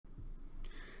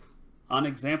on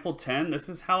example 10, this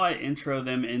is how I intro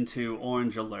them into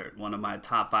Orange Alert, one of my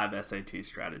top 5 SAT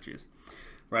strategies,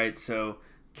 right? So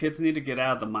kids need to get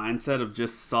out of the mindset of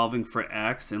just solving for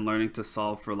X and learning to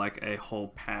solve for like a whole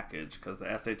package, because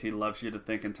the SAT loves you to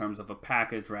think in terms of a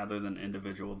package rather than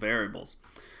individual variables.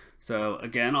 So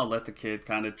again, I'll let the kid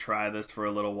kind of try this for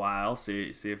a little while,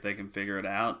 see if they can figure it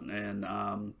out,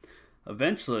 and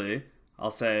eventually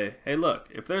I'll say, hey, look,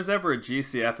 if there's ever a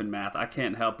GCF in math, I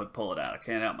can't help but pull it out. I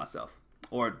can't help myself.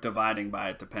 Or dividing by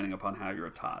it, depending upon how you're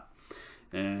taught.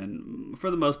 And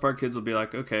for the most part, kids will be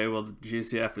like, okay, well, the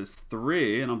GCF is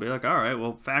 3. And I'll be like, all right,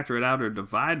 well, factor it out or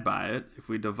divide by it. If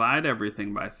we divide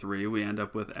everything by 3, we end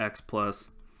up with x plus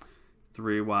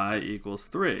 3y equals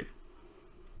 3.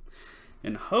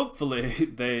 And hopefully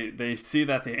they see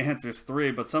that the answer is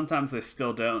 3, but sometimes they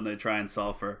still don't. They try and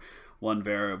solve for one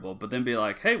variable, but then be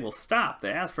like, hey, well, stop.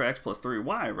 They asked for x plus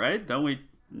 3y, right? Don't we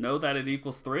know that it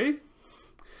equals 3?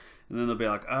 And then they'll be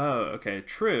like, oh, okay,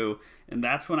 true. And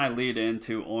that's when I lead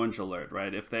into Orange Alert,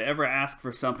 right? If they ever ask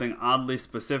for something oddly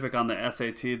specific on the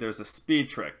SAT, there's a speed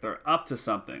trick. They're up to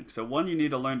something. So one, you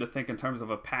need to learn to think in terms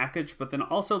of a package, but then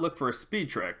also look for a speed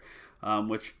trick,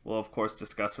 which we'll, of course,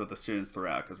 discuss with the students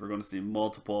throughout, because we're going to see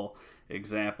multiple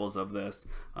examples of this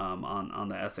on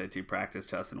the SAT practice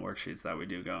tests and worksheets that we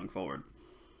do going forward.